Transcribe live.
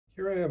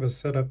Here I have a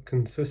setup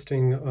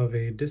consisting of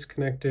a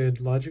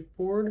disconnected logic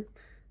board,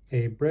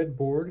 a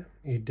breadboard,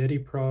 a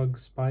Dediprog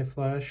SPI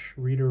flash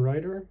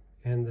reader-writer,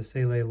 and the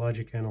Saleae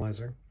logic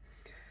analyzer.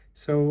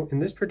 So in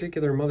this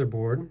particular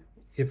motherboard,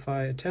 if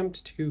I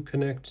attempt to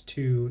connect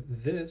to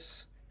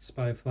this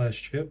SPI flash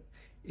chip,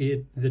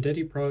 the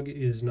Dediprog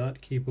is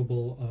not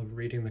capable of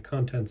reading the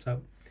contents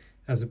out.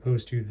 As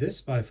opposed to this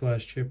SPI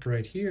flash chip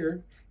right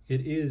here,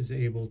 it is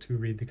able to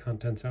read the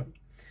contents out.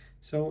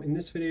 So in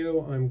this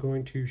video, I'm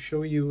going to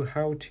show you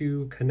how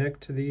to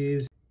connect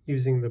these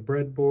using the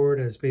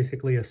breadboard as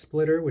basically a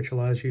splitter, which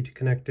allows you to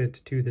connect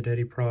it to the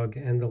Dediprog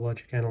and the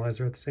logic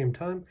analyzer at the same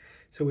time,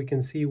 so we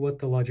can see what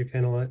the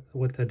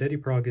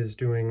Dediprog is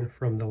doing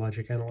from the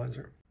logic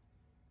analyzer.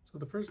 So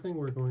the first thing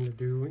we're going to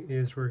do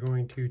is we're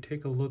going to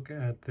take a look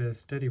at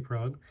this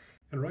Dediprog,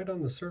 and right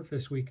on the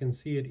surface we can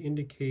see it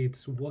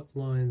indicates what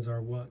lines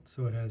are what.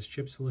 So it has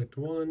chip select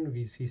 1,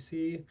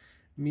 VCC,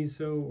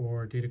 MISO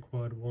or data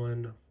quad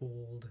 1,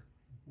 hold,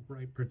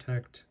 write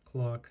protect,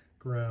 clock,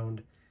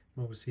 ground,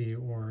 MOSI,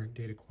 or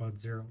data quad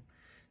 0.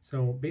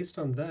 So based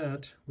on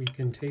that, we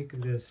can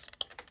take this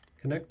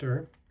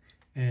connector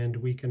and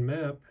we can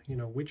map,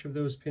 which of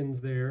those pins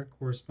there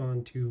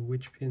correspond to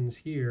which pins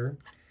here.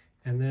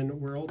 And then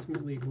we're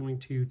ultimately going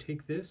to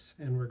take this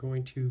and we're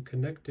going to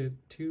connect it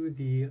to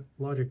the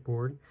logic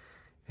board.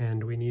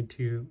 And we need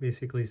to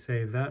basically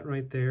say that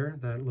right there,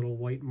 that little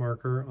white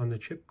marker on the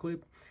chip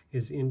clip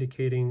is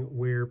indicating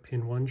where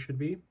pin 1 should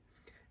be.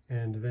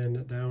 And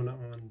then down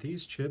on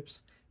these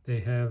chips, they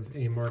have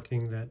a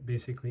marking that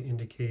basically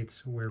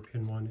indicates where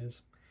pin 1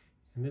 is.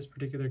 In this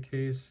particular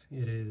case,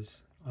 it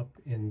is up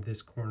in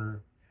this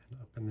corner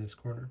and up in this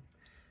corner.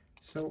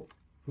 So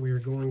we are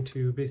going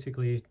to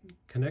basically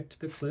connect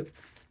the clip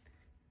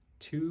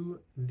to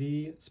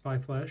the SPI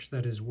flash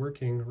that is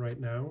working right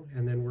now,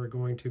 and then we're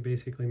going to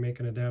basically make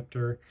an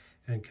adapter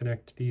and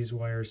connect these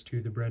wires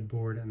to the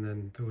breadboard and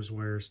then those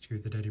wires to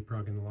the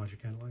Dediprog and the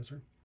logic analyzer.